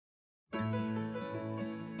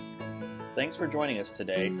Thanks for joining us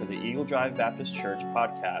today for the Eagle Drive Baptist Church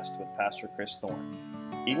podcast with Pastor Chris Thorne.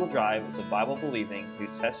 Eagle Drive is a Bible-believing New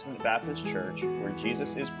Testament Baptist church where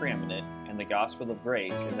Jesus is preeminent and the gospel of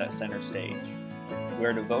grace is at center stage. We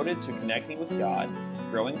are devoted to connecting with God,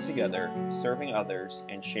 growing together, serving others,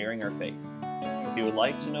 and sharing our faith. If you would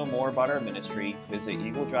like to know more about our ministry, visit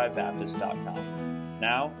eagledrivebaptist.com.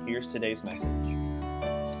 Now, here's today's message.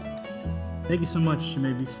 Thank you so much. You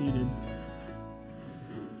may be seated.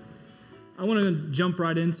 I want to jump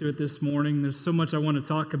right into it this morning. There's so much I want to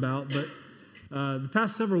talk about, but the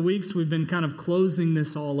past several weeks we've been kind of closing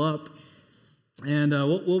this all up. And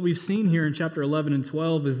what we've seen here in chapter 11 and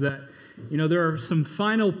 12 is that, there are some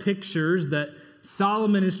final pictures that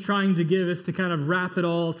Solomon is trying to give us to kind of wrap it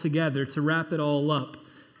all together, to wrap it all up.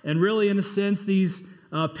 And really, in a sense, these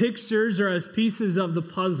pictures are as pieces of the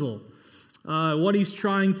puzzle. What he's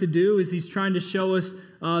trying to do is he's trying to show us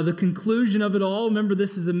the conclusion of it all. Remember,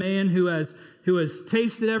 this is a man who has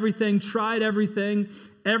tasted everything, tried everything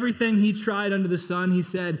he tried under the sun. He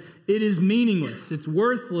said, it is meaningless, it's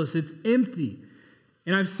worthless, it's empty.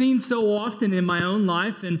 And I've seen so often in my own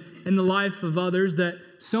life and in the life of others that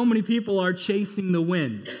so many people are chasing the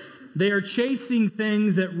wind. They are chasing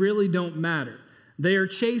things that really don't matter. They are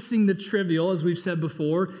chasing the trivial, as we've said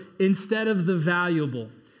before, instead of the valuable.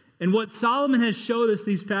 And what Solomon has showed us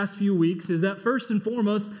these past few weeks is that first and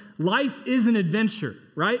foremost, life is an adventure,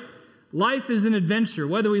 right? Life is an adventure.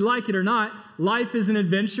 Whether we like it or not, life is an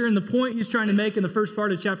adventure. And the point he's trying to make in the first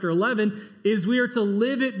part of chapter 11 is we are to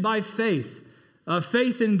live it by faith.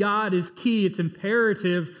 Faith in God is key. It's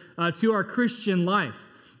imperative to our Christian life.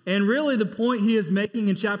 And really the point he is making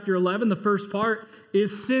in chapter 11, the first part,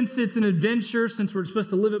 is since it's an adventure, since we're supposed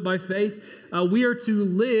to live it by faith, we are to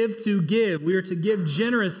live to give. We are to give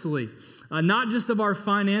generously, not just of our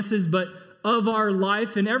finances, but of our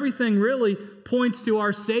life. And everything really points to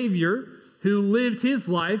our Savior who lived his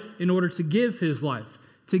life in order to give his life,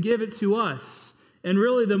 to give it to us. And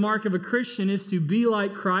really the mark of a Christian is to be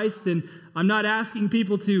like Christ. And I'm not asking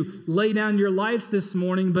people to lay down your lives this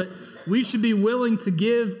morning, but we should be willing to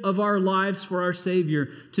give of our lives for our Savior,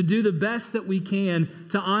 to do the best that we can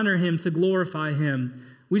to honor him, to glorify him.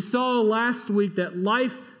 We saw last week that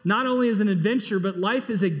life not only is an adventure, but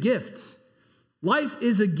life is a gift. Life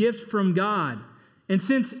is a gift from God. And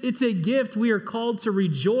since it's a gift, we are called to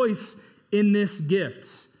rejoice in this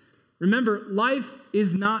gift. Remember, life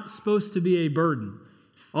is not supposed to be a burden,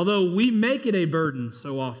 although we make it a burden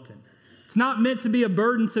so often. It's not meant to be a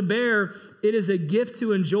burden to bear. It is a gift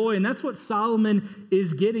to enjoy. And that's what Solomon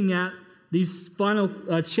is getting at these final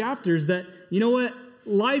chapters, that,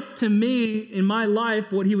 life to me, in my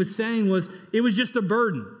life, what he was saying was, it was just a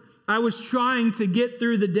burden. I was trying to get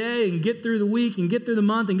through the day and get through the week and get through the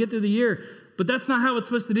month and get through the year. But that's not how it's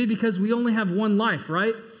supposed to be, because we only have one life,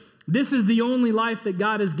 right? This is the only life that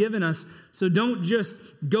God has given us. So don't just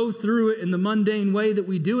go through it in the mundane way that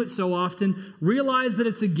we do it so often. Realize that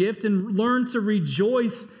it's a gift and learn to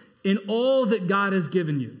rejoice in all that God has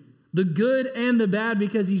given you, the good and the bad,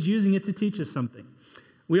 because he's using it to teach us something.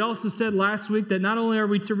 We also said last week that not only are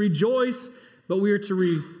we to rejoice, but we are to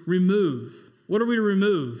remove. What are we to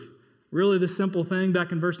remove? Really, the simple thing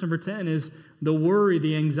back in verse number 10 is the worry,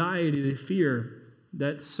 the anxiety, the fear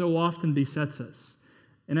that so often besets us.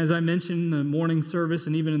 And as I mentioned in the morning service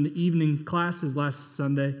and even in the evening classes last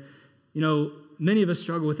Sunday, many of us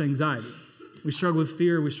struggle with anxiety. We struggle with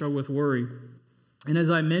fear. We struggle with worry. And as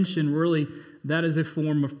I mentioned, really, that is a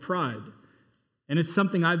form of pride. And it's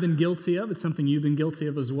something I've been guilty of. It's something you've been guilty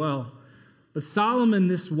of as well. But Solomon,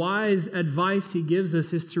 this wise advice he gives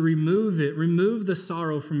us is to remove it. Remove the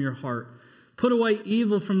sorrow from your heart. Put away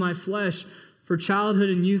evil from thy flesh. For childhood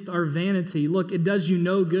and youth are vanity. Look, it does you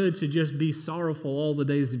no good to just be sorrowful all the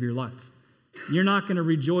days of your life. You're not going to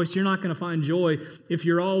rejoice. You're not going to find joy if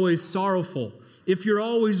you're always sorrowful. If you're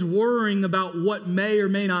always worrying about what may or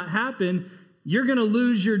may not happen, you're going to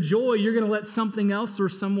lose your joy. You're going to let something else or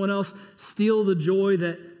someone else steal the joy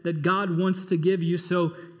that God wants to give you.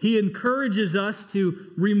 So he encourages us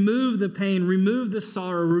to remove the pain, remove the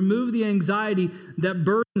sorrow, remove the anxiety that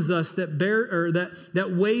burdens us,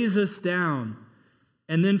 that weighs us down.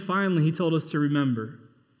 And then finally, he told us to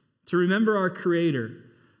remember our Creator.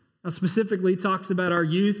 Now, specifically, he talks about our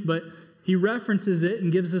youth, but he references it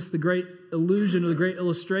and gives us the great illusion or the great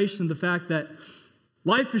illustration of the fact that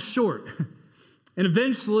life is short. And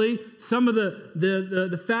eventually, some of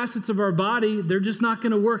the facets of our body, they're just not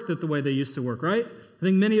going to work the way they used to work, right? I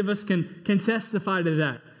think many of us can testify to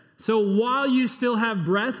that. So while you still have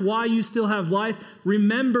breath, while you still have life,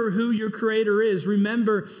 remember who your Creator is.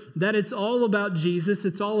 Remember that it's all about Jesus.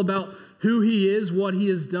 It's all about who he is, what he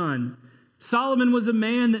has done. Solomon was a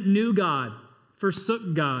man that knew God,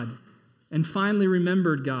 forsook God, and finally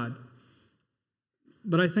remembered God.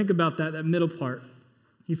 But I think about that middle part.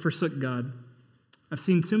 He forsook God. I've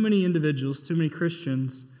seen too many individuals, too many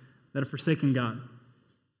Christians that have forsaken God,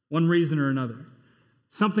 one reason or another.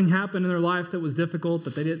 Something happened in their life that was difficult,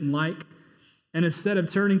 that they didn't like, and instead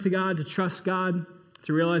of turning to God, to trust God,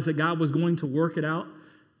 to realize that God was going to work it out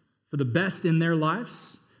for the best in their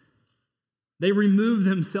lives, they removed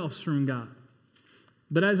themselves from God.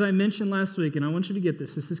 But as I mentioned last week, and I want you to get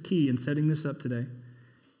this is key in setting this up today,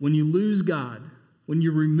 when you lose God, when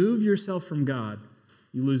you remove yourself from God,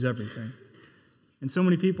 you lose everything. And so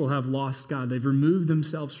many people have lost God. They've removed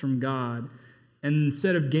themselves from God, and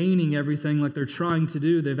instead of gaining everything like they're trying to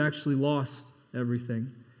do, they've actually lost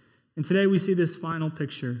everything. And today we see this final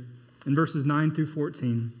picture in verses 9 through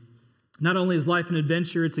 14. Not only is life an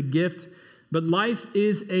adventure, it's a gift, but life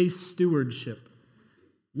is a stewardship.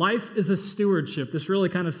 Life is a stewardship. This really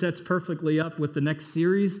kind of sets perfectly up with the next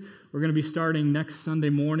series. We're going to be starting next Sunday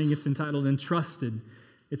morning. It's entitled Entrusted.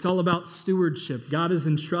 It's all about stewardship. God has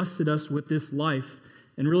entrusted us with this life.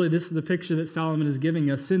 And really, this is the picture that Solomon is giving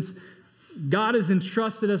us. Since God has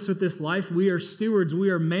entrusted us with this life, we are stewards. We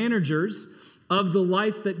are managers of the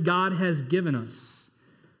life that God has given us.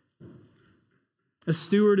 A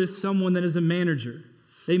steward is someone that is a manager.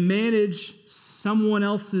 They manage someone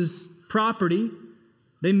else's property.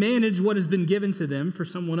 They manage what has been given to them for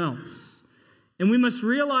someone else. And we must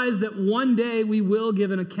realize that one day we will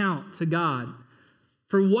give an account to God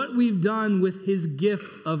for what we've done with his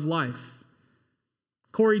gift of life.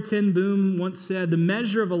 Corrie ten Boom once said, "The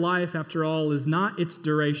measure of a life, after all, is not its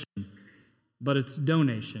duration, but its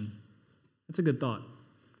donation." That's a good thought.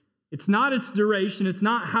 It's not its duration. It's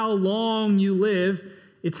not how long you live.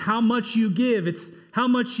 It's how much you give. It's how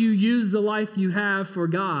much you use the life you have for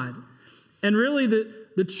God. And really,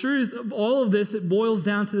 the truth of all of this, it boils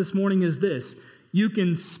down to this morning is this. You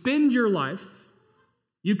can spend your life,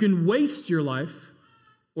 you can waste your life,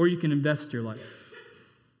 or you can invest your life.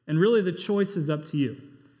 And really, the choice is up to you.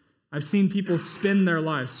 I've seen people spend their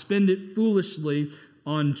lives, spend it foolishly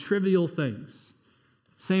on trivial things.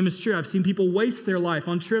 Same is true. I've seen people waste their life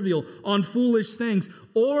on trivial, on foolish things.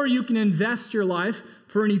 Or you can invest your life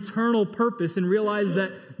for an eternal purpose and realize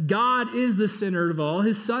that God is the center of all.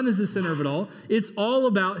 His Son is the center of it all. It's all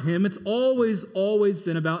about him. It's always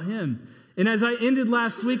been about him. And as I ended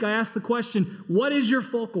last week, I asked the question, what is your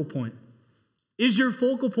focal point? Is your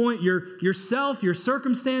focal point yourself, your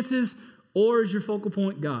circumstances, or is your focal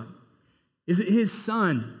point God? Is it his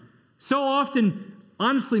Son? So often,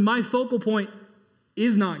 honestly, my focal point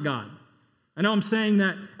is not God. I know I'm saying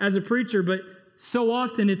that as a preacher, but so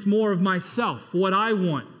often it's more of myself, what I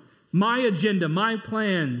want, my agenda, my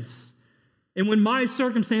plans. And when my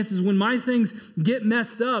circumstances, when my things get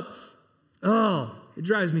messed up, it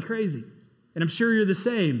drives me crazy. And I'm sure you're the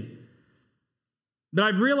same. But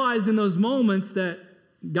I've realized in those moments that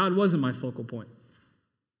God wasn't my focal point.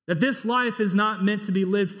 That this life is not meant to be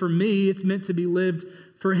lived for me, it's meant to be lived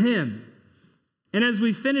for him. And as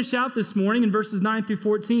we finish out this morning in verses 9 through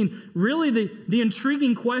 14, really the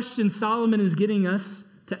intriguing question Solomon is getting us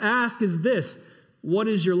to ask is this: what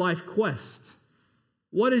is your life quest?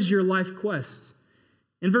 What is your life quest?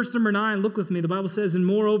 In verse number 9, look with me, the Bible says, "And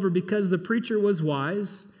moreover, because the preacher was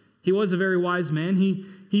wise," he was a very wise man,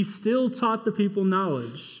 he still taught the people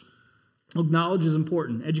knowledge. Look, knowledge is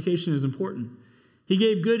important. Education is important. He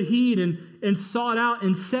gave good heed and sought out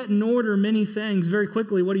and set in order many things. Very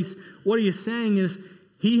quickly, what he is saying is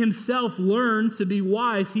he himself learned to be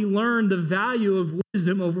wise. He learned the value of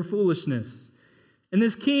wisdom over foolishness. And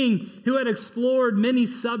this king, who had explored many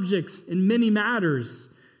subjects in many matters,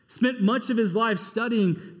 spent much of his life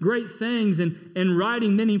studying great things and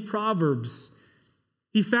writing many proverbs.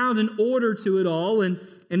 He found an order to it all, and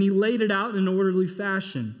he laid it out in an orderly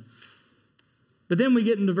fashion. But then we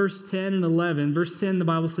get into verse 10 and 11. Verse 10, the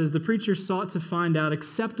Bible says, "The preacher sought to find out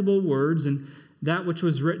acceptable words, and that which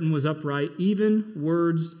was written was upright, even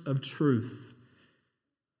words of truth."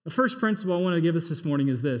 The first principle I want to give us this morning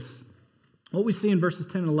is this. What we see in verses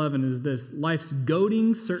 10 and 11 is this: life's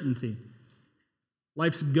goading certainty.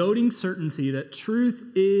 Life's goading certainty that truth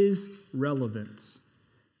is relevant.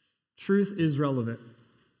 Truth is relevant.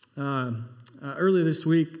 Earlier this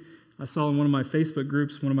week, I saw in one of my Facebook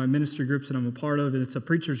groups, one of my ministry groups that I'm a part of, and it's a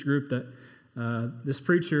preacher's group, that this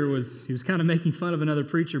preacher was kind of making fun of another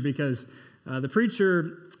preacher because the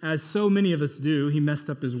preacher, as so many of us do, he messed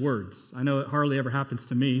up his words. I know it hardly ever happens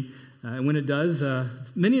to me. And when it does,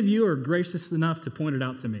 many of you are gracious enough to point it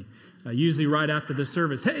out to me. usually right after the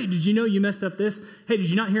service. Hey, did you know you messed up this? Hey, did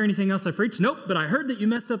you not hear anything else I preached? Nope, but I heard that you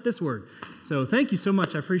messed up this word. So thank you so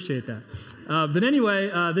much. I appreciate that. But anyway,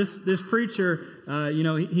 this preacher,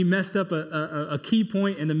 he messed up a key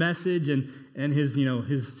point in the message, and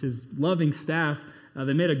his loving staff,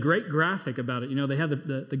 they made a great graphic about it. They had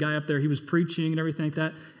the guy up there, he was preaching and everything like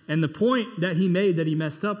that. And the point that he made that he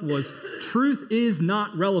messed up was truth is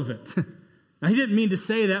not relevant. Now, he didn't mean to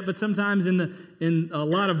say that, but sometimes in a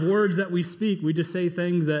lot of words that we speak, we just say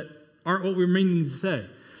things that aren't what we're meaning to say.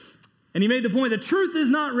 And he made the point that truth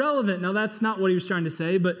is not relevant. Now, that's not what he was trying to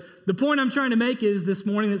say, but the point I'm trying to make is this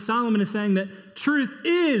morning that Solomon is saying that truth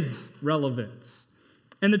is relevant.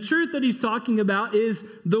 And the truth that he's talking about is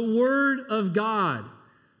the Word of God.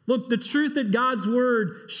 Look, the truth that God's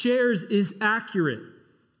Word shares is accurate.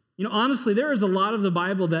 Honestly, there is a lot of the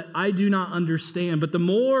Bible that I do not understand, but the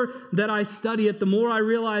more that I study it, the more I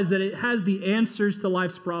realize that it has the answers to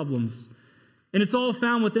life's problems. And it's all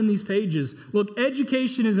found within these pages. Look,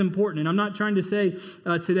 education is important, and I'm not trying to say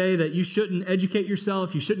today that you shouldn't educate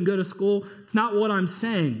yourself, you shouldn't go to school. It's not what I'm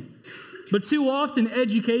saying. But too often,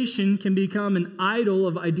 education can become an idol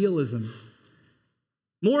of idealism.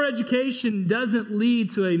 More education doesn't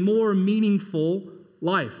lead to a more meaningful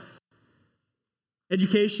life.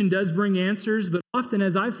 Education does bring answers, but often,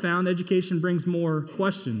 as I've found, education brings more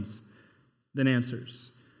questions than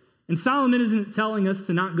answers. And Solomon isn't telling us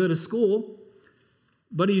to not go to school,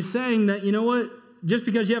 but he's saying that, just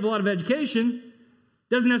because you have a lot of education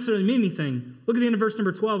doesn't necessarily mean anything. Look at the end of verse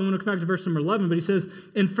number 12. I'm going to come back to verse number 11, but he says,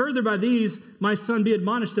 "And further by these, my son, be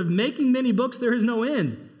admonished of making many books, there is no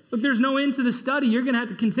end." Look, there's no end to the study. You're going to have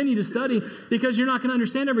to continue to study because you're not going to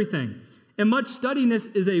understand everything. And much study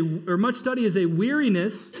is a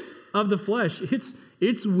weariness of the flesh.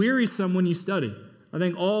 It's wearisome when you study. I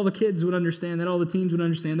think all the kids would understand that. All the teens would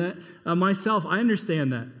understand that. Myself, I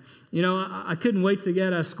understand that. I couldn't wait to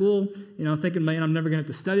get out of school, thinking, man, I'm never going to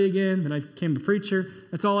have to study again. Then I became a preacher.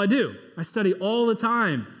 That's all I do. I study all the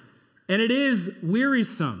time. And it is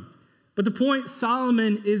wearisome. But the point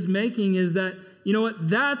Solomon is making is that,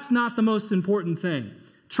 that's not the most important thing.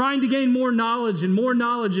 Trying to gain more knowledge and more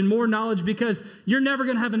knowledge and more knowledge because you're never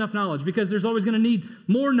going to have enough knowledge because there's always going to need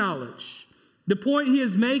more knowledge. The point he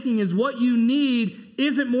is making is what you need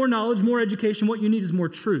isn't more knowledge, more education. What you need is more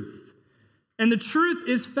truth. And the truth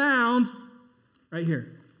is found right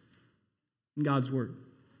here in God's Word.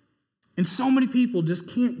 And so many people just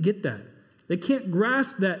can't get that. They can't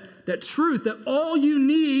grasp that truth, that all you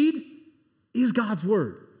need is God's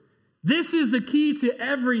Word. This is the key to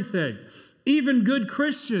everything. Even good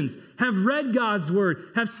Christians have read God's Word,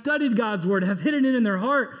 have studied God's Word, have hidden it in their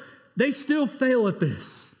heart. They still fail at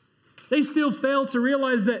this. They still fail to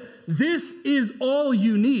realize that this is all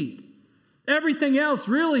you need. Everything else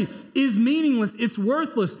really is meaningless. It's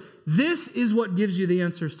worthless. This is what gives you the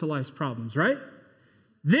answers to life's problems, right?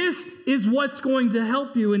 This is what's going to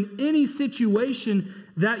help you in any situation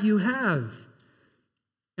that you have.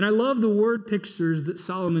 And I love the word pictures that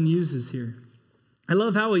Solomon uses here. I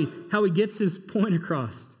love how he gets his point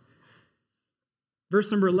across. Verse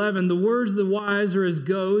number 11, "The words of the wise are as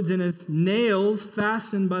goads and as nails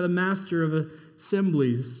fastened by the master of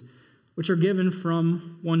assemblies, which are given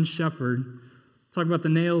from one shepherd." Talk about the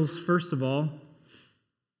nails first of all.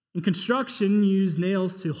 In construction, you use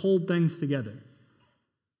nails to hold things together.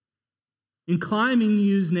 In climbing, you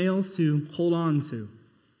use nails to hold on to.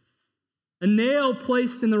 A nail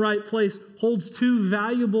placed in the right place holds two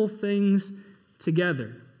valuable things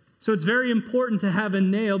together. So it's very important to have a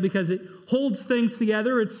nail because it holds things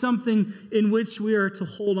together. It's something in which we are to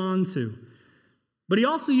hold on to. But he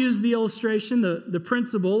also used the illustration, the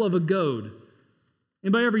principle of a goad.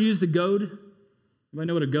 Anybody ever used a goad? Anybody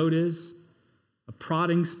know what a goad is? A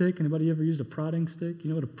prodding stick. Anybody ever used a prodding stick? You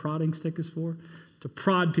know what a prodding stick is for? To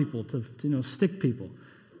prod people, to stick people.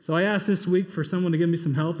 So I asked this week for someone to give me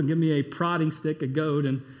some help and give me a prodding stick, a goad,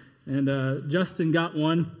 and Justin got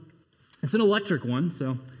one. It's an electric one,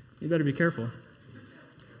 so you better be careful.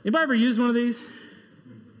 Anybody ever used one of these?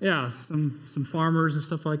 Yeah, some farmers and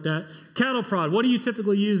stuff like that. Cattle prod. What do you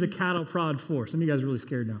typically use a cattle prod for? Some of you guys are really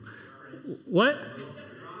scared now. What?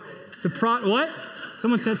 To prod what?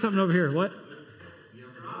 Someone said something over here. What?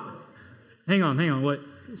 Hang on. What?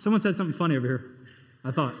 Someone said something funny over here.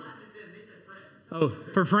 I thought. Oh,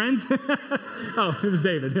 for friends? Oh, it was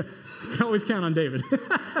David. You can always count on David.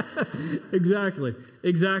 Exactly.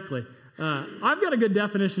 I've got a good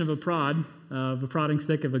definition of a prod, of a prodding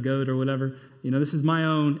stick, of a goad or whatever. This is my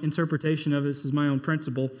own interpretation of it. This is my own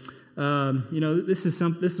principle. This is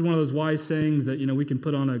one of those wise sayings that we can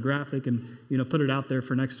put on a graphic and put it out there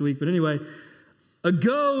for next week. But anyway, A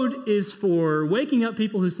goad is for waking up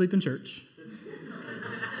people who sleep in church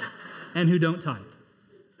and who don't tithe.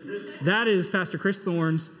 That is Pastor Chris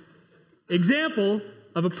Thorne's example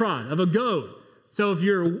of a prod, of a goad. So if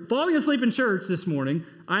you're falling asleep in church this morning,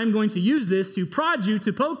 I'm going to use this to prod you,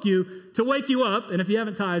 to poke you, to wake you up. And if you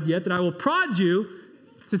haven't tithed yet, then I will prod you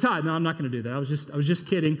to tithe. No, I'm not going to do that. I was just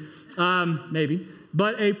kidding. Maybe.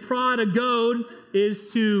 But a prod, a goad,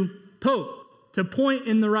 is to poke, to point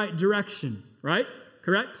in the right direction, right?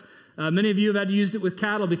 Correct? Many of you have had to use it with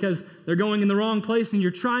cattle because they're going in the wrong place and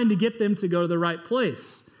you're trying to get them to go to the right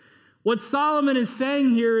place. What Solomon is saying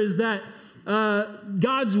here is that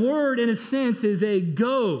God's word, in a sense, is a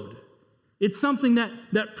goad. It's something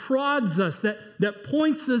that prods us, that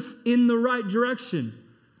points us in the right direction.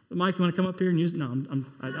 Mike, you want to come up here and use it? No, I'm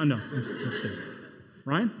just kidding.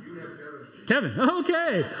 Ryan? You have Kevin. Kevin,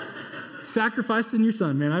 okay. Sacrificing your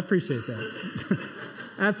son, man. I appreciate that.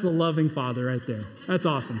 That's a loving father right there. That's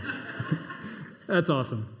awesome. That's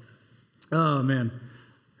awesome. Oh, man.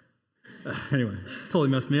 Anyway, totally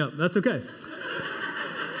messed me up. That's okay.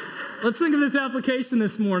 Let's think of this application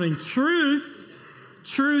this morning. Truth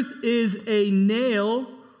is a nail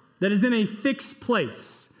that is in a fixed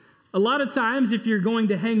place. A lot of times, if you're going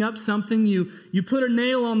to hang up something, you put a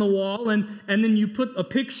nail on the wall and then you put a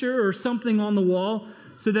picture or something on the wall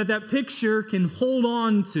so that picture can hold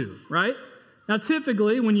on to, right? Now,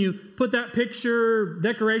 typically, when you put that picture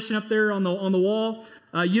decoration up there on the wall,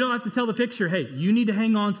 you don't have to tell the picture, hey, you need to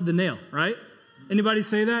hang on to the nail, right? Anybody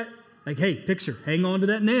say that? Like, hey, picture, hang on to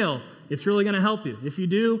that nail. It's really going to help you. If you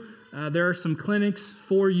do, there are some clinics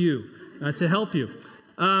for you to help you.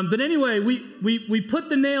 But anyway, we put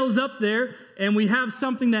the nails up there and we have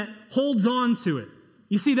something that holds on to it.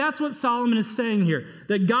 You see, that's what Solomon is saying here,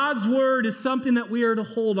 that God's word is something that we are to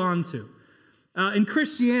hold on to. In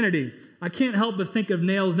Christianity, I can't help but think of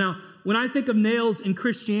nails. Now, when I think of nails in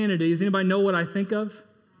Christianity, does anybody know what I think of?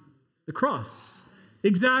 The cross.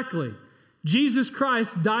 Exactly. Jesus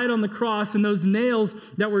Christ died on the cross, and those nails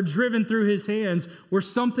that were driven through his hands were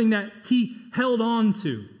something that he held on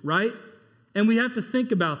to, right? And we have to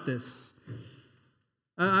think about this.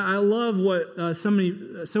 I love what so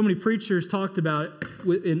many preachers talked about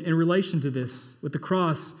in relation to this, with the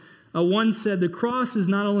cross. One said, the cross is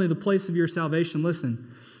not only the place of your salvation, listen,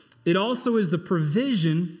 it also is the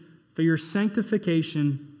provision for your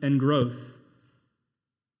sanctification and growth.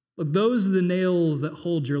 Look, those are the nails that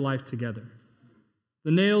hold your life together.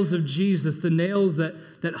 The nails of Jesus, the nails that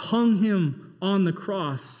hung him on the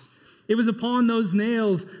cross. It was upon those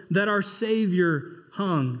nails that our Savior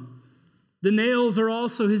hung. The nails are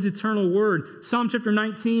also his eternal word. Psalm chapter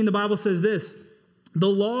 19, the Bible says this, the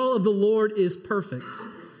law of the Lord is perfect,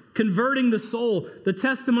 converting the soul. The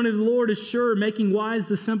testimony of the Lord is sure, making wise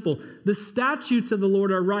the simple. The statutes of the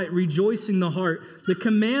Lord are right, rejoicing the heart. The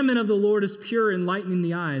commandment of the Lord is pure, enlightening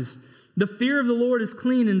the eyes. The fear of the Lord is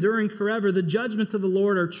clean, enduring forever. The judgments of the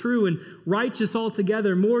Lord are true and righteous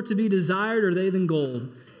altogether. More to be desired are they than gold.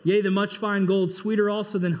 Yea, the much fine gold, sweeter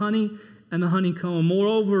also than honey and the honeycomb.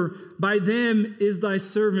 Moreover, by them is thy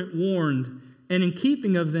servant warned, and in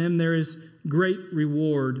keeping of them there is great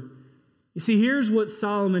reward. You see, here's what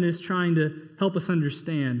Solomon is trying to help us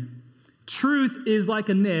understand. Truth is like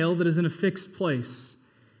a nail that is in a fixed place.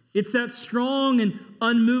 It's that strong and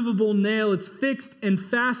unmovable nail. It's fixed and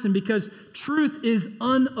fastened because truth is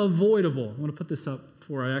unavoidable. I want to put this up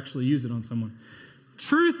before I actually use it on someone.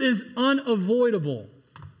 Truth is unavoidable.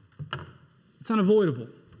 It's unavoidable.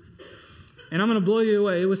 And I'm going to blow you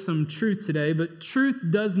away with some truth today, but truth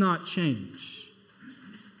does not change.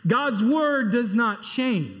 God's word does not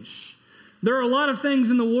change. There are a lot of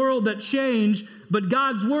things in the world that change, but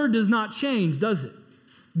God's word does not change, does it?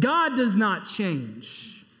 God does not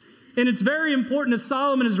change. And it's very important, as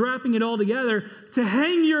Solomon is wrapping it all together, to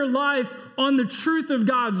hang your life on the truth of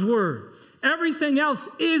God's word. Everything else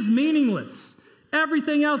is meaningless.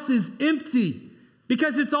 Everything else is empty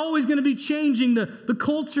because it's always going to be changing. The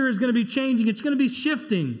culture is going to be changing. It's going to be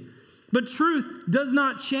shifting. But truth does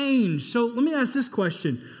not change. So let me ask this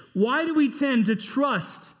question. Why do we tend to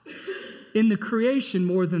trust in the creation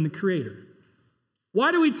more than the Creator?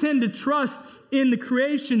 Why do we tend to trust in the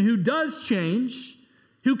creation who does change,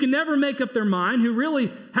 who can never make up their mind, who really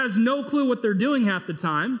has no clue what they're doing half the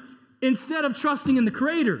time, instead of trusting in the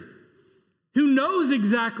Creator, who knows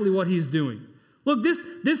exactly what he's doing? Look,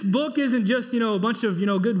 this book isn't just, a bunch of,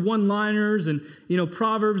 good one-liners and,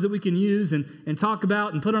 proverbs that we can use and talk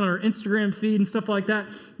about and put on our Instagram feed and stuff like that.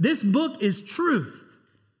 This book is truth.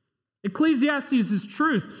 Ecclesiastes is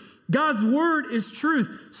truth. God's word is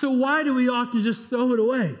truth. So why do we often just throw it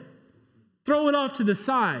away? Throw it off to the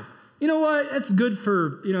side. You know what? That's good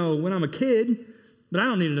for, when I'm a kid. But I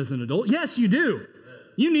don't need it as an adult. Yes, you do.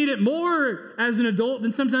 You need it more as an adult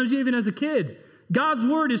than sometimes even as a kid. God's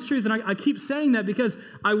word is truth, and I keep saying that because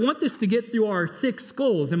I want this to get through our thick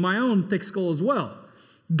skulls and my own thick skull as well.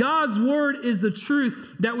 God's word is the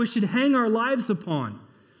truth that we should hang our lives upon.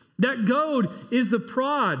 That goad is the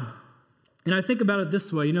prod. And I think about it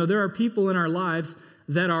this way. There are people in our lives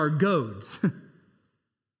that are goads,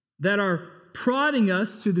 that are prodding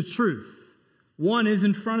us to the truth. One is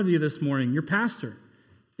in front of you this morning. Your pastor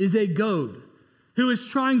is a goad who is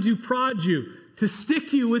trying to prod you, to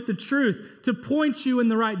stick you with the truth, to point you in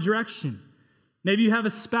the right direction. Maybe you have a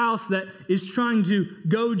spouse that is trying to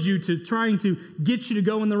goad you, trying to get you to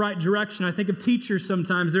go in the right direction. I think of teachers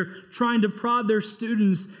sometimes. They're trying to prod their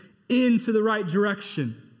students into the right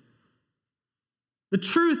direction. The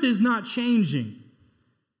truth is not changing.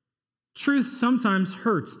 Truth sometimes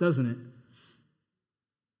hurts, doesn't it?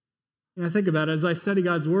 And I think about it, as I study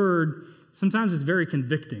God's word, sometimes it's very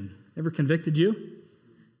convicting. Ever convicted you?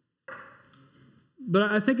 But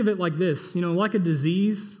I think of it like this, like a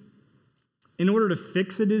disease. In order to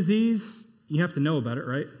fix a disease, you have to know about it,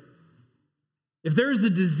 right? If there's a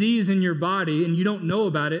disease in your body and you don't know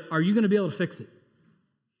about it, are you going to be able to fix it?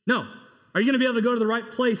 No. Are you going to be able to go to the right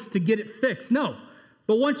place to get it fixed? No.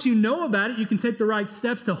 But once you know about it, you can take the right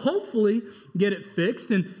steps to hopefully get it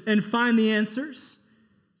fixed and find the answers.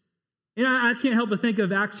 And I can't help but think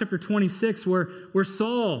of Acts chapter 26 where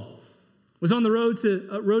Saul was on the road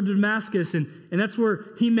to Damascus, and that's where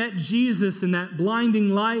he met Jesus in that blinding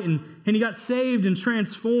light, and he got saved and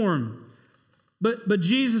transformed. But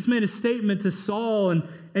Jesus made a statement to Saul, and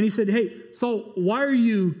he said, hey, Saul, why are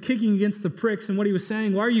you kicking against the pricks? And what he was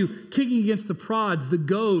saying, why are you kicking against the prods, the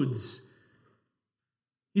goads?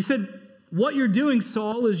 He said, what you're doing,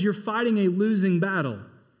 Saul, is you're fighting a losing battle.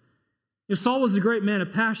 Saul was a great man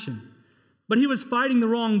of passion. But he was fighting the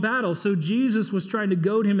wrong battle, so Jesus was trying to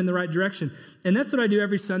goad him in the right direction. And that's what I do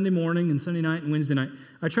every Sunday morning and Sunday night and Wednesday night.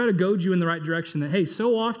 I try to goad you in the right direction that, hey,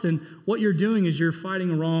 so often what you're doing is you're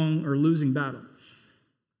fighting a wrong or losing battle.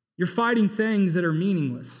 You're fighting things that are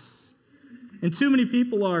meaningless. And too many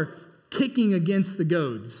people are kicking against the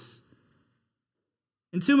goads.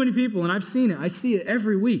 And too many people, and I've seen it, I see it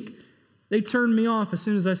every week, they turn me off as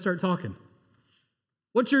soon as I start talking.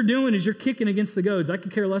 What you're doing is you're kicking against the goads. I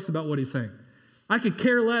could care less about what he's saying. I could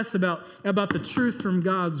care less about the truth from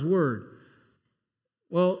God's word.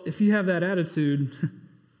 Well, if you have that attitude,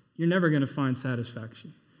 you're never going to find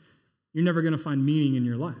satisfaction. You're never going to find meaning in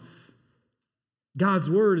your life. God's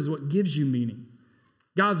word is what gives you meaning.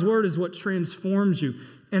 God's word is what transforms you.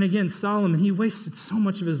 And again, Solomon, he wasted so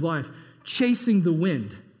much of his life chasing the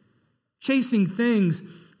wind, chasing things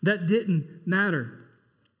that didn't matter.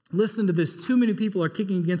 Listen to this. Too many people are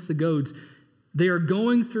kicking against the goads. They are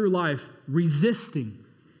going through life resisting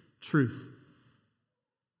truth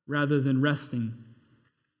rather than resting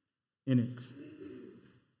in it.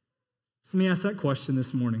 So let me ask that question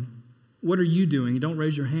this morning. What are you doing? Don't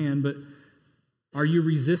raise your hand, but are you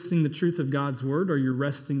resisting the truth of God's word, or are you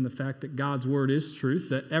resting in the fact that God's word is truth,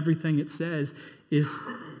 that everything it says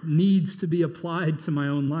needs to be applied to my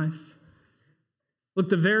own life? Look,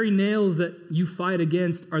 the very nails that you fight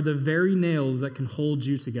against are the very nails that can hold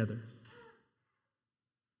you together.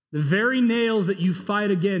 The very nails that you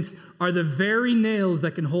fight against are the very nails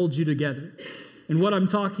that can hold you together. And what I'm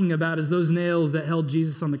talking about is those nails that held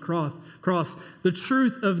Jesus on the cross. The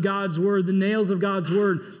truth of God's word, the nails of God's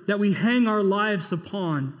word that we hang our lives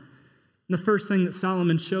upon. And the first thing that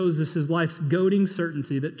Solomon shows us is life's goading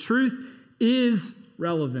certainty, that truth is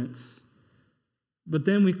relevance. But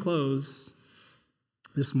then we close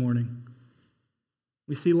this morning.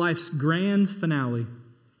 We see life's grand finale.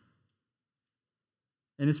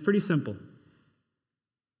 And it's pretty simple.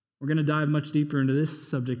 We're going to dive much deeper into this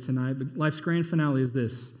subject tonight, but life's grand finale is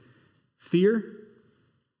this: fear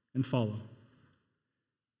and follow.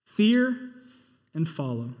 Fear and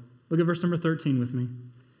follow. Look at verse number 13 with me.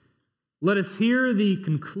 Let us hear the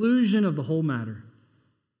conclusion of the whole matter.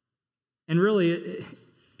 And really,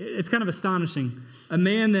 it's kind of astonishing. A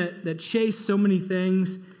man that chased so many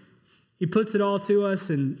things, he puts it all to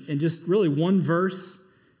us in just really one verse.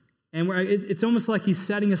 And it's almost like he's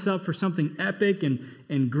setting us up for something epic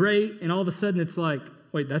and great. And all of a sudden it's like,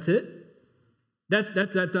 wait, that's it?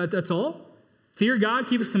 That's all? Fear God,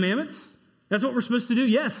 keep his commandments? That's what we're supposed to do?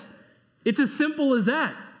 Yes. It's as simple as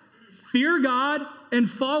that. Fear God and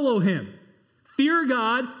follow him. Fear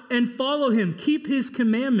God and follow him. Keep his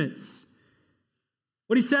commandments.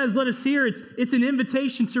 What he says, let us hear, it's an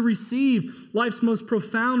invitation to receive life's most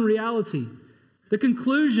profound reality. The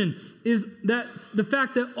conclusion is that the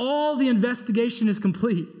fact that all the investigation is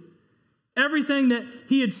complete. Everything that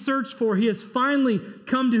he had searched for, he has finally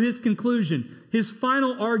come to his conclusion, his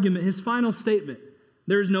final argument, his final statement.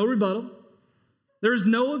 There is no rebuttal. There is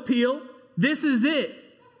no appeal. This is it.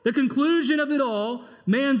 The conclusion of it all,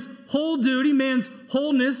 man's whole duty, man's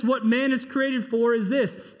wholeness, what man is created for is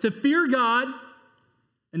this: to fear God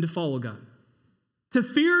and to follow God. To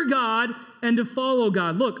fear God and to follow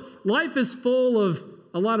God. Look, life is full of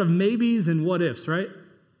a lot of maybes and what ifs, right?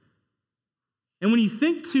 And when you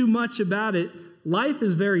think too much about it, life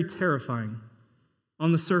is very terrifying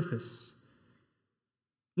on the surface.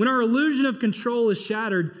 When our illusion of control is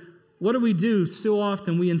shattered, what do? So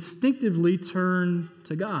often we instinctively turn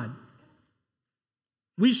to God.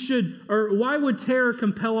 Why would terror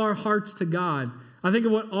compel our hearts to God? I think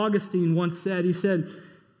of what Augustine once said. He said,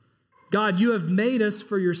 God, you have made us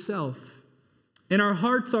for yourself, and our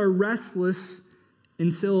hearts are restless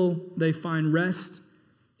until they find rest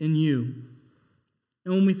in you.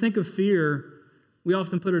 And when we think of fear, we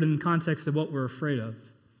often put it in context of what we're afraid of,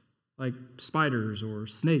 like spiders or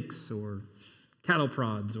snakes or cattle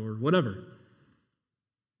prods or whatever.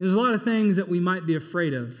 There's a lot of things that we might be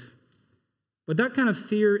afraid of, but that kind of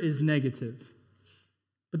fear is negative.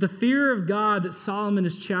 But the fear of God that Solomon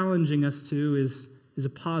is challenging us to is a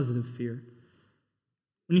positive fear.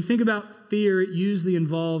 When you think about fear, it usually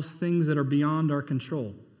involves things that are beyond our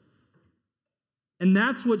control. And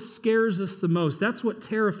that's what scares us the most. That's what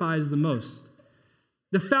terrifies the most.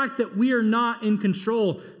 The fact that we are not in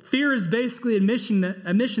control. Fear is basically admission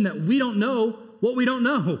that we don't know what we don't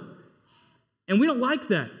know. And we don't like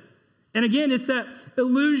that. And again, it's that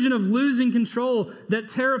illusion of losing control that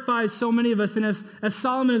terrifies so many of us. And as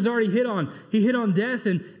Solomon has already hit on, he hit on death.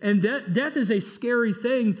 And death is a scary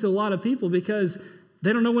thing to a lot of people because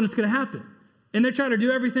they don't know when it's going to happen. And they're trying to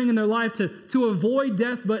do everything in their life to avoid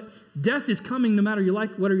death, but death is coming no matter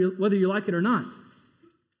whether you like it or not.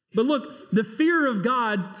 But look, the fear of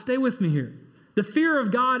God, stay with me here. The fear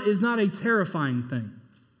of God is not a terrifying thing.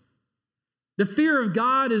 The fear of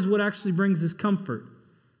God is what actually brings us comfort.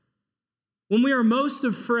 When we are most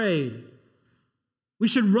afraid, we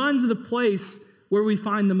should run to the place where we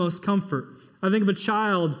find the most comfort. I think of a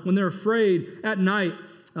child when they're afraid at night.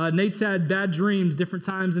 Nate's had bad dreams different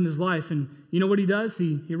times in his life, and you know what he does?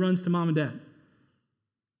 He runs to mom and dad.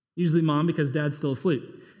 Usually mom, because dad's still asleep.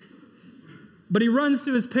 But he runs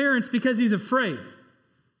to his parents because he's afraid.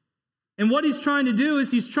 And what he's trying to do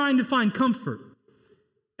is he's trying to find comfort.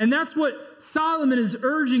 And that's what Solomon is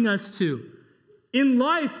urging us to. In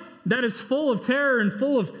life that is full of terror and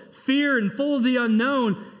full of fear and full of the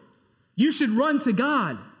unknown, you should run to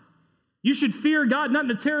God. You should fear God, not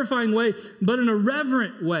in a terrifying way, but in a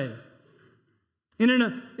reverent way. And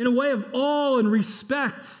in a way of awe and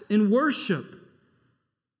respect and worship.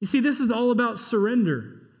 You see, this is all about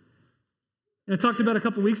surrender. And I talked about a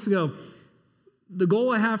couple weeks ago, the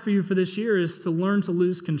goal I have for you for this year is to learn to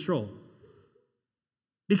lose control.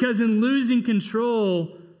 Because in losing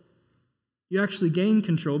control, you actually gain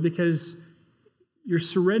control because you're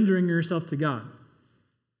surrendering yourself to God,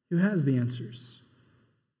 who has the answers.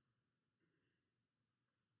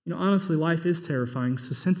 You know, honestly, life is terrifying.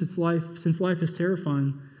 So since life is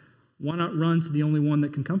terrifying, why not run to the only one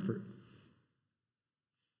that can comfort?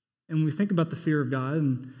 And when we think about the fear of God,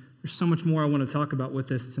 and there's so much more I want to talk about with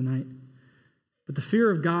this tonight, but the fear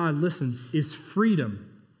of God, listen, is freedom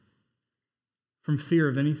from fear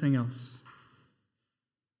of anything else.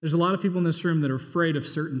 There's a lot of people in this room that are afraid of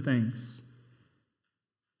certain things.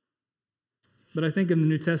 But I think in the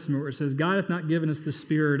New Testament where it says, God hath not given us the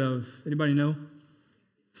spirit of, anybody know?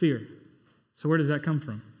 Fear. So where does that come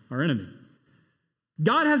from? Our enemy.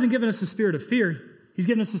 God hasn't given us a spirit of fear. He's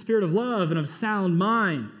given us a spirit of love and of sound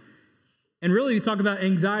mind. And really, we talked about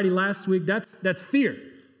anxiety last week. That's fear.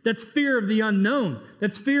 That's fear of the unknown.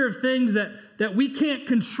 That's fear of things that we can't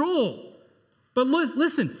control. But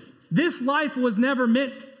listen, this life was never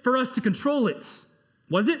meant for us to control it.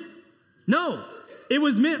 Was it? No. It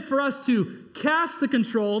was meant for us to cast the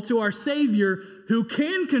control to our Savior who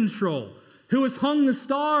can control, who has hung the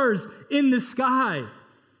stars in the sky,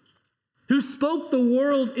 who spoke the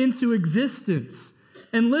world into existence.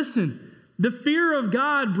 And listen, the fear of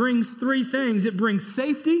God brings three things. It brings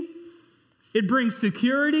safety, it brings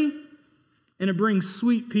security, and it brings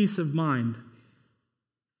sweet peace of mind.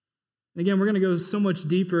 Again, we're going to go so much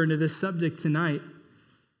deeper into this subject tonight.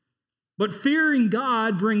 But fearing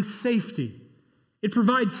God brings safety. It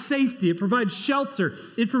provides safety. It provides shelter.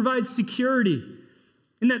 It provides security.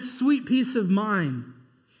 And that sweet peace of mind.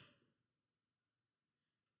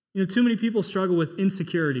 You know, too many people struggle with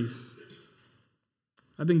insecurities.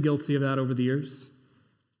 I've been guilty of that over the years.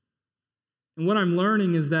 And what I'm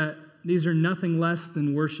learning is that these are nothing less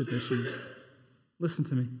than worship issues. Listen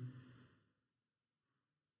to me.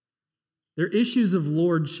 They're issues of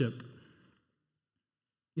lordship.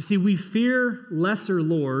 You see, we fear lesser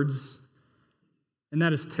lords, and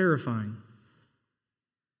that is terrifying.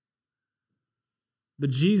 But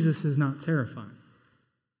Jesus is not terrifying.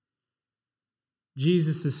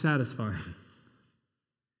 Jesus is satisfying.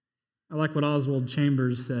 I like what Oswald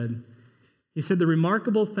Chambers said. He said, the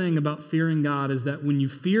remarkable thing about fearing God is that when you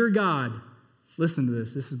fear God, listen to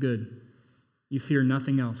this is good, you fear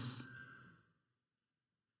nothing else.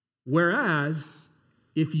 Whereas,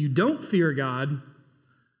 if you don't fear God,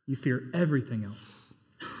 you fear everything else.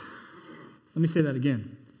 Let me say that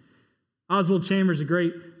again. Oswald Chambers, a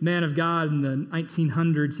great man of God in the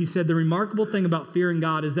 1900s, he said, the remarkable thing about fearing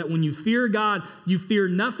God is that when you fear God, you fear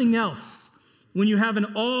nothing else. When you have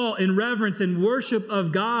an awe and reverence and worship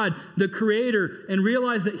of God, the Creator, and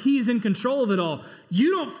realize that He's in control of it all,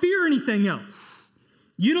 you don't fear anything else.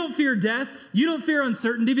 You don't fear death. You don't fear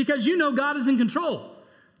uncertainty because you know God is in control,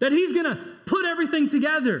 that He's going to put everything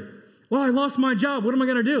together. Well, I lost my job. What am I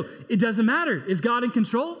going to do? It doesn't matter. Is God in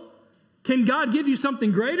control? Can God give you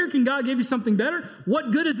something greater? Can God give you something better?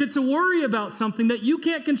 What good is it to worry about something that you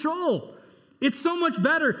can't control? It's so much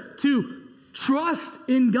better to trust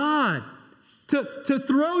in God, to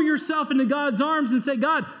throw yourself into God's arms and say,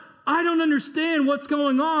 God, I don't understand what's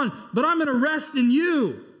going on, but I'm going to rest in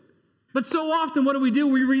you. But so often, what do?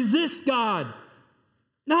 We resist God.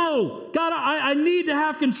 No, God, I need to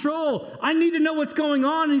have control. I need to know what's going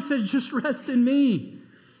on. And He says, just rest in me.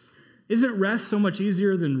 Isn't rest so much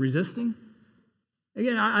easier than resisting?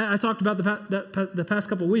 Again, I talked about the past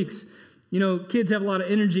couple of weeks. You know, kids have a lot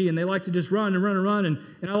of energy and they like to just run and run and run.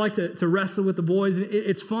 And I like to wrestle with the boys. And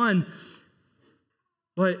it's fun.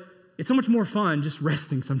 But it's so much more fun just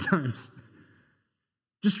resting sometimes.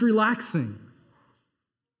 Just relaxing.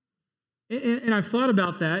 And I've thought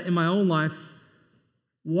about that in my own life.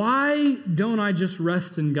 Why don't I just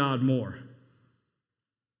rest in God more?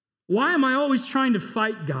 Why am I always trying to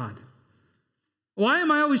fight God? Why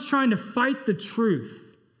am I always trying to fight the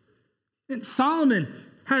truth? And Solomon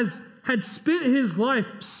had spent his life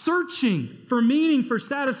searching for meaning, for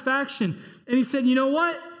satisfaction. And he said, you know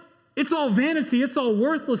what? It's all vanity. It's all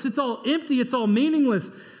worthless. It's all empty. It's all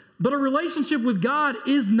meaningless. But a relationship with God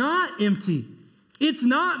is not empty. It's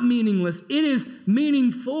not meaningless. It is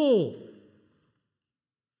meaningful.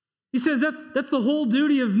 He says that's the whole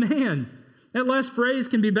duty of man. That last phrase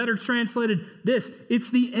can be better translated this.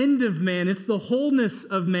 It's the end of man. It's the wholeness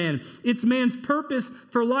of man. It's man's purpose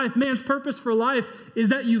for life. Man's purpose for life is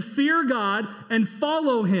that you fear God and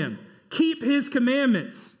follow Him. Keep His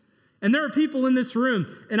commandments. And there are people in this room,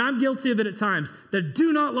 and I'm guilty of it at times, that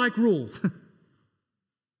do not like rules.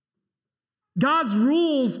 God's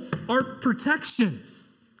rules are protection.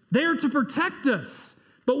 They are to protect us.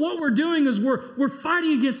 But what we're doing is we're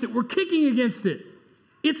fighting against it. We're kicking against it.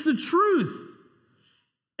 It's the truth.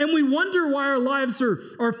 And we wonder why our lives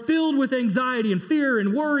are filled with anxiety and fear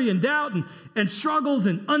and worry and doubt and struggles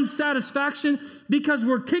and unsatisfaction because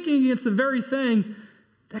we're kicking against the very thing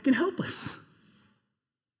that can help us,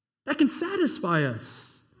 that can satisfy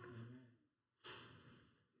us.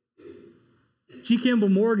 G. Campbell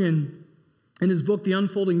Morgan, in his book, The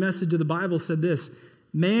Unfolding Message of the Bible, said this: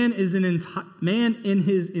 man in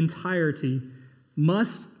his entirety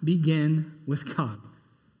must begin with God.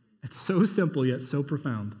 It's so simple yet so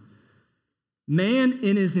profound. Man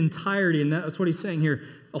in his entirety, and that's what he's saying here,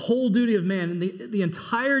 a whole duty of man, and the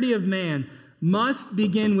entirety of man must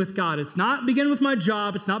begin with God. It's not begin with my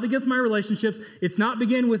job. It's not begin with my relationships. It's not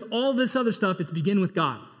begin with all this other stuff. It's begin with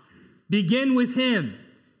God. Begin with Him.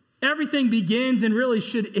 Everything begins and really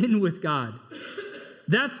should end with God.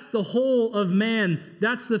 That's the whole of man.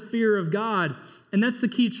 That's the fear of God. And that's the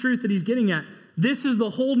key truth that he's getting at. This is the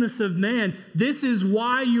wholeness of man. This is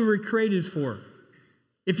why you were created for.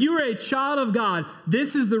 If you are a child of God,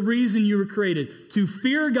 this is the reason you were created. To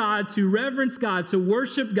fear God, to reverence God, to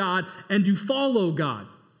worship God, and to follow God.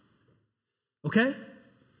 Okay?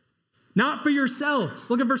 Not for yourselves.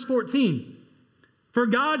 Look at verse 14. For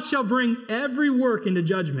God shall bring every work into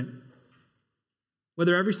judgment,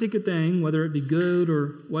 whether every secret thing, whether it be good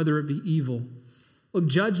or whether it be evil. Look,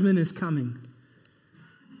 judgment is coming.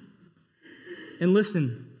 And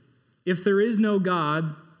listen, if there is no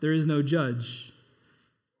God, there is no judge.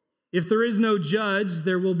 If there is no judge,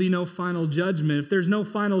 there will be no final judgment. If there's no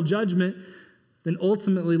final judgment, then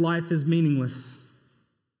ultimately life is meaningless.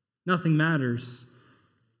 Nothing matters.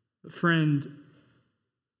 But friend,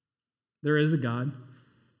 there is a God.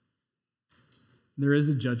 There is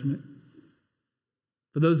a judgment.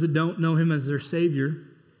 For those that don't know Him as their Savior,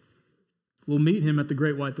 will meet him at the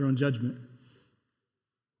great white throne judgment.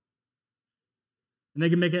 And they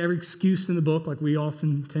can make every excuse in the book, like we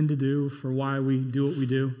often tend to do, for why we do what we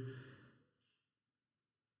do.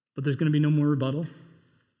 But there's going to be no more rebuttal.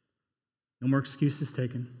 No more excuses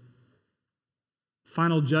taken.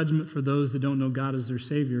 Final judgment for those that don't know God as their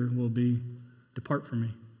Savior will be, depart from me.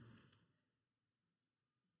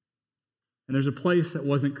 And there's a place that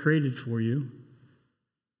wasn't created for you.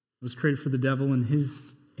 It was created for the devil and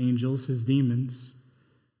his angels, his demons.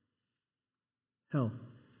 Hell.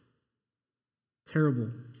 Terrible,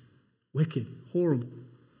 wicked, horrible.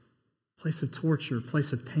 Place of torture,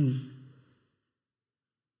 place of pain.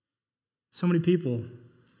 So many people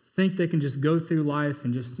think they can just go through life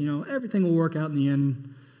and just, everything will work out in the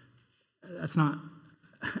end. That's not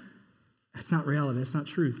reality. That's not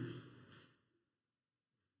truth.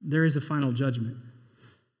 There is a final judgment.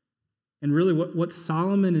 And really what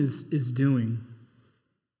Solomon is doing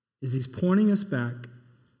is he's pointing us back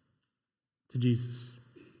to Jesus.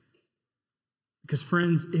 Because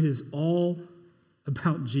friends, it is all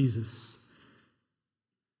about Jesus.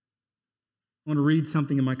 I want to read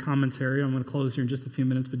something in my commentary. I'm going to close here in just a few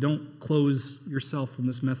minutes, but don't close yourself from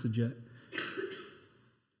this message yet.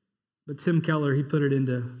 But Tim Keller, he put it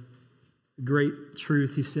into great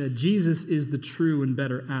truth. He said, Jesus is the true and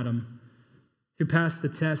better Adam, who passed the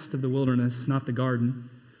test of the wilderness, not the garden,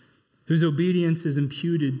 whose obedience is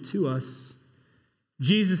imputed to us.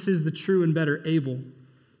 Jesus is the true and better Abel,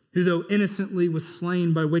 who though innocently was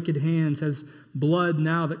slain by wicked hands, has blood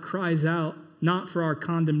now that cries out, not for our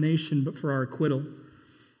condemnation, but for our acquittal.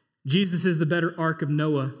 Jesus is the better ark of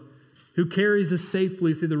Noah, who carries us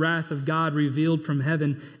safely through the wrath of God revealed from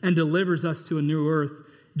heaven and delivers us to a new earth.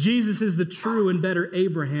 Jesus is the true and better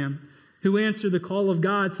Abraham, who answered the call of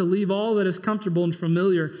God to leave all that is comfortable and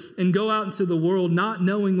familiar and go out into the world, not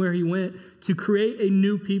knowing where he went, to create a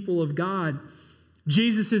new people of God.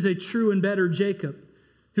 Jesus is a true and better Jacob,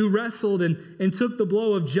 who wrestled and took the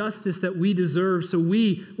blow of justice that we deserve, so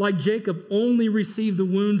we, like Jacob, only receive the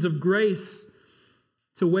wounds of grace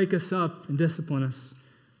to wake us up and discipline us.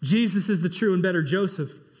 Jesus is the true and better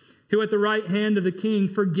Joseph, who at the right hand of the king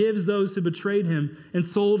forgives those who betrayed him and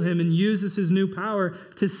sold him and uses his new power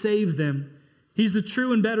to save them. He's the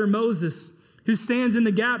true and better Moses, who stands in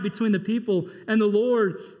the gap between the people and the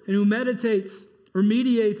Lord and who meditates or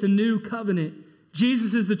mediates a new covenant.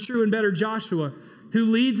 Jesus is the true and better Joshua, who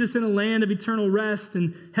leads us in a land of eternal rest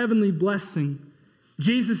and heavenly blessing.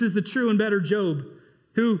 Jesus is the true and better Job,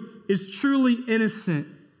 who is truly innocent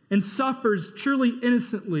and suffers truly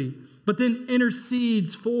innocently, but then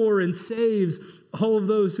intercedes for and saves all of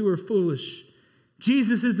those who are foolish.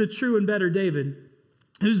 Jesus is the true and better David,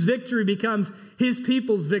 whose victory becomes his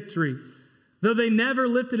people's victory, though they never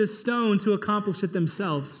lifted a stone to accomplish it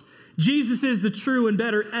themselves. Jesus is the true and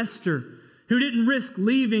better Esther, who didn't risk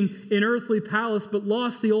leaving an earthly palace, but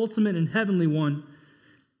lost the ultimate and heavenly one.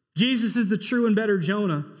 Jesus is the true and better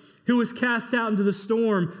Jonah, who was cast out into the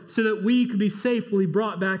storm so that we could be safely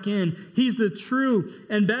brought back in. He's the true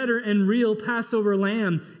and better and real Passover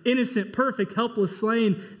lamb, innocent, perfect, helpless,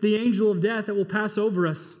 slain, the angel of death that will pass over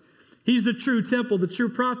us. He's the true temple, the true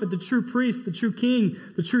prophet, the true priest, the true king,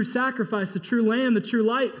 the true sacrifice, the true lamb, the true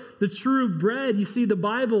light, the true bread. You see, the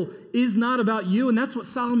Bible is not about you, and that's what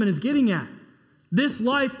Solomon is getting at. This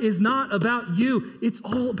life is not about you. It's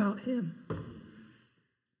all about him.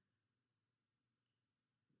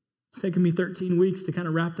 It's taken me 13 weeks to kind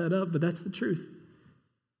of wrap that up, but that's the truth.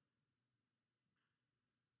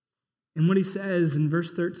 And what he says in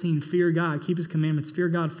verse 13, fear God, keep his commandments, fear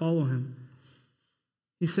God, follow him.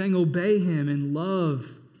 He's saying obey him and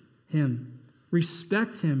love him.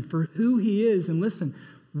 Respect him for who he is, and listen,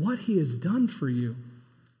 what he has done for you.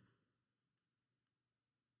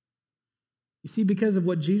 You see, because of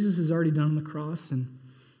what Jesus has already done on the cross, and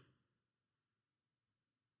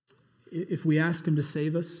if we ask him to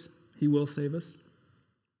save us, he will save us.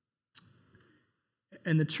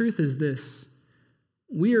 And the truth is this: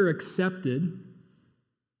 we are accepted,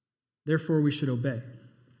 therefore we should obey.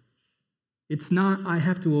 It's not, I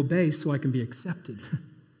have to obey so I can be accepted.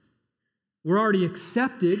 We're already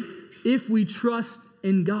accepted if we trust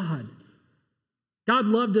in God. God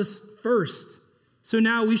loved us first. So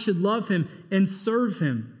now we should love him and serve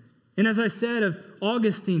him. And as I said of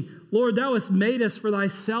Augustine, Lord, thou hast made us for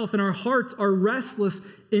thyself, and our hearts are restless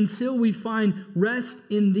until we find rest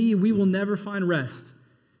in thee. We will never find rest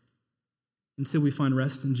until we find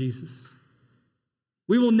rest in Jesus.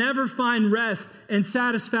 We will never find rest and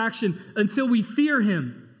satisfaction until we fear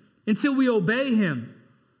him, until we obey him.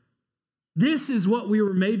 This is what we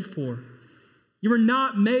were made for. You were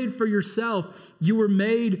not made for yourself. You were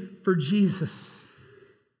made for Jesus.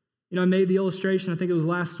 I made the illustration, I think it was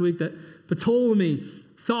last week, that Ptolemy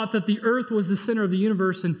thought that the earth was the center of the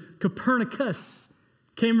universe, and Copernicus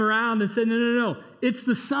came around and said, no, it's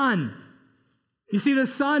the sun. You see, the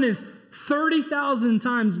sun is 30,000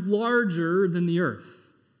 times larger than the earth.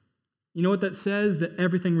 You know what that says? That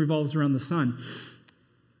everything revolves around the sun.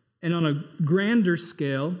 And on a grander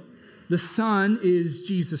scale, the sun is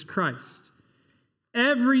Jesus Christ.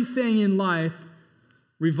 Everything in life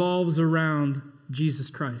revolves around Jesus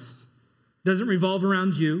Christ. Doesn't revolve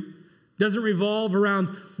around you. Doesn't revolve around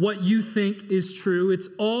what you think is true. It's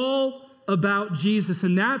all about Jesus,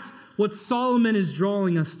 and that's what Solomon is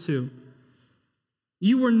drawing us to.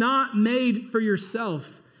 You were not made for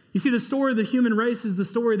yourself. You see, the story of the human race is the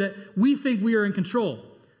story that we think we are in control,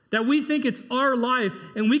 that we think it's our life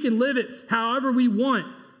and we can live it however we want,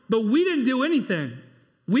 but we didn't do anything.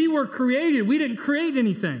 We were created. We didn't create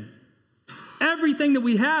anything. Everything that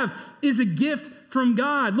we have is a gift from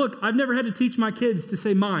God. Look, I've never had to teach my kids to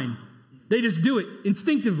say mine. They just do it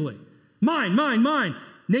instinctively. Mine, mine, mine.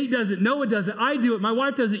 Nate does it. Noah does it. I do it. My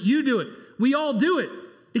wife does it. You do it. We all do it.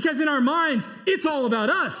 Because in our minds, it's all about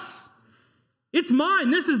us. It's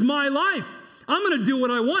mine. This is my life. I'm going to do what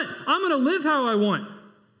I want. I'm going to live how I want.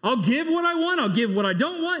 I'll give what I want. I'll give what I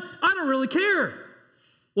don't want. I don't really care.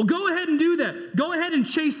 Well, go ahead and do that. Go ahead and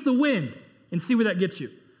chase the wind and see where that gets you.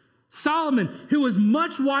 Solomon, who was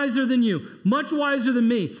much wiser than you, much wiser than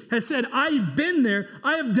me, has said, I've been there,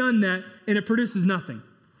 I have done that, and it produces nothing.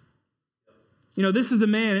 This is a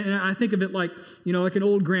man, and I think of it like an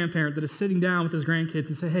old grandparent that is sitting down with his grandkids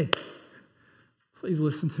and say, hey, please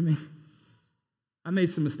listen to me. I made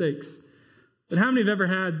some mistakes. But how many have ever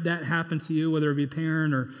had that happen to you, whether it be a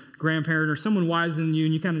parent or grandparent or someone wiser than you,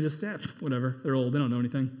 and you kind of just, whatever, they're old, they don't know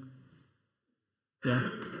anything. Yeah.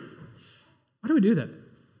 Why do we do that?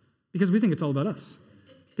 Because we think it's all about us.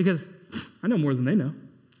 Because I know more than they know.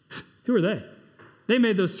 Who are they? They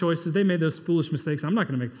made those choices. They made those foolish mistakes. I'm not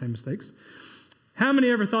going to make the same mistakes. How many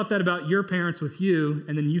ever thought that about your parents with you,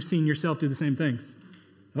 and then you've seen yourself do the same things?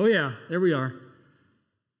 Oh yeah, there we are.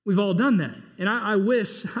 We've all done that. And I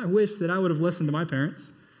wish that I would have listened to my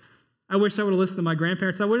parents. I wish I would have listened to my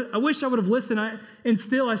grandparents. I wish I would have listened, and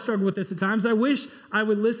still I struggle with this at times. I wish I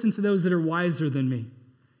would listen to those that are wiser than me,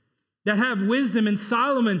 that have wisdom. And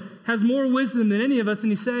Solomon has more wisdom than any of us,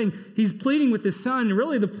 and he's pleading with his son, and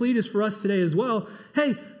really the plead is for us today as well.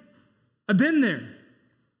 Hey, I've been there.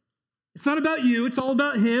 It's not about you, it's all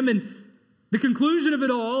about him, and the conclusion of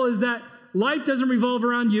it all is that life doesn't revolve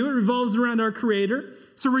around you, it revolves around our Creator.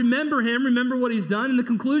 So remember him, remember what he's done, and the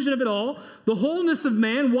conclusion of it all, the wholeness of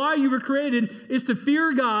man, why you were created, is to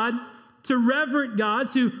fear God, to reverent God,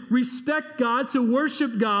 to respect God, to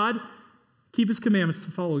worship God, keep his commandments,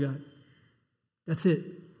 to follow God. That's it.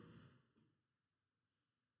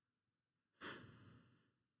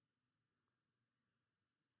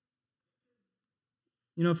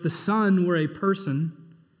 If the son were a person,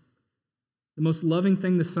 the most loving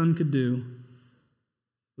thing the son could do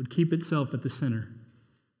would keep itself at the center.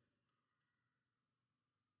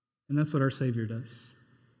 And that's what our Savior does.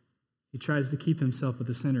 He tries to keep himself at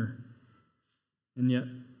the center. And yet,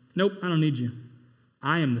 nope, I don't need you.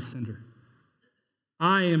 I am the center.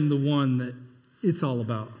 I am the one that it's all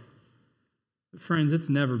about. But friends, it's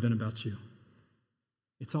never been about you.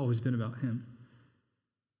 It's always been about him.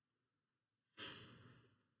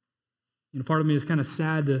 Part of me is kind of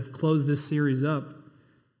sad to close this series up,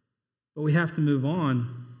 but we have to move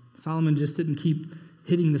on. Solomon just didn't keep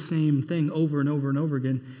hitting the same thing over and over and over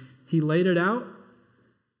again. He laid it out,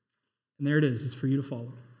 and there it is. It's for you to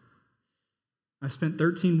follow. I've spent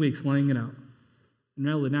 13 weeks laying it out, and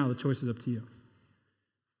really now the choice is up to you.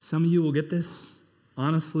 Some of you will get this,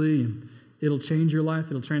 honestly, and it'll change your life.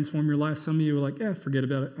 It'll transform your life. Some of you are like, forget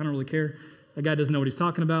about it. I don't really care. That guy doesn't know what he's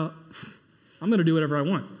talking about. I'm going to do whatever I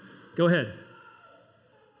want. Go ahead.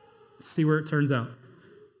 See where it turns out.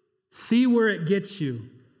 See where it gets you.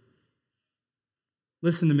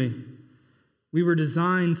 Listen to me. We were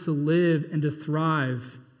designed to live and to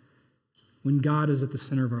thrive when God is at the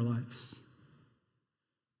center of our lives.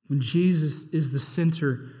 When Jesus is the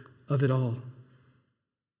center of it all.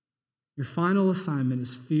 Your final assignment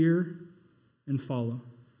is fear and follow.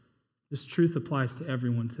 This truth applies to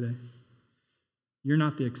everyone today. You're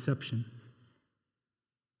not the exception.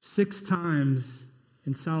 6 times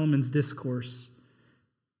in Solomon's discourse,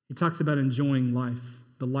 he talks about enjoying life,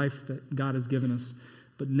 the life that God has given us.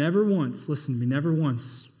 But never once, listen to me, never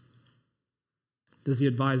once does he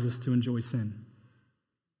advise us to enjoy sin.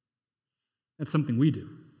 That's something we do.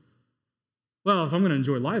 Well, if I'm going to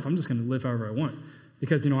enjoy life, I'm just going to live however I want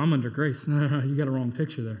because, I'm under grace. No, you got a wrong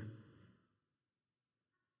picture there.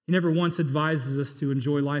 He never once advises us to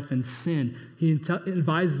enjoy life in sin. He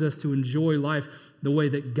advises us to enjoy life the way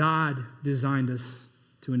that God designed us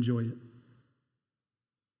to enjoy it.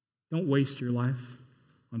 Don't waste your life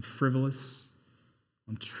on frivolous,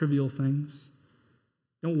 on trivial things.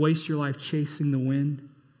 Don't waste your life chasing the wind.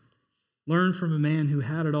 Learn from a man who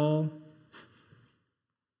had it all,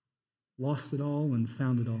 lost it all, and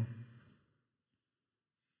found it all.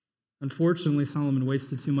 Unfortunately, Solomon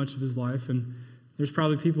wasted too much of his life, and there's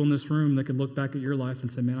probably people in this room that could look back at your life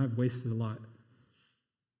and say, man, I've wasted a lot.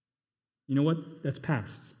 You know what? That's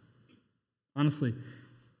past. Honestly,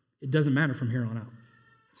 it doesn't matter from here on out.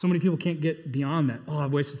 So many people can't get beyond that. Oh,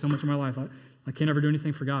 I've wasted so much of my life. I can't ever do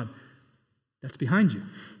anything for God. That's behind you.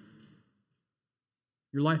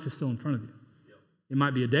 Your life is still in front of you. It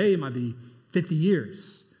might be a day, it might be 50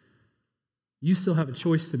 years. You still have a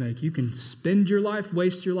choice to make. You can spend your life,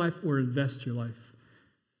 waste your life, or invest your life.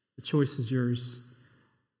 The choice is yours.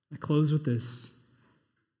 I close with this.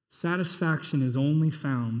 Satisfaction is only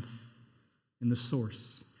found in the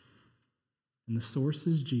source. And the source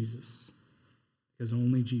is Jesus, because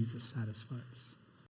only Jesus satisfies.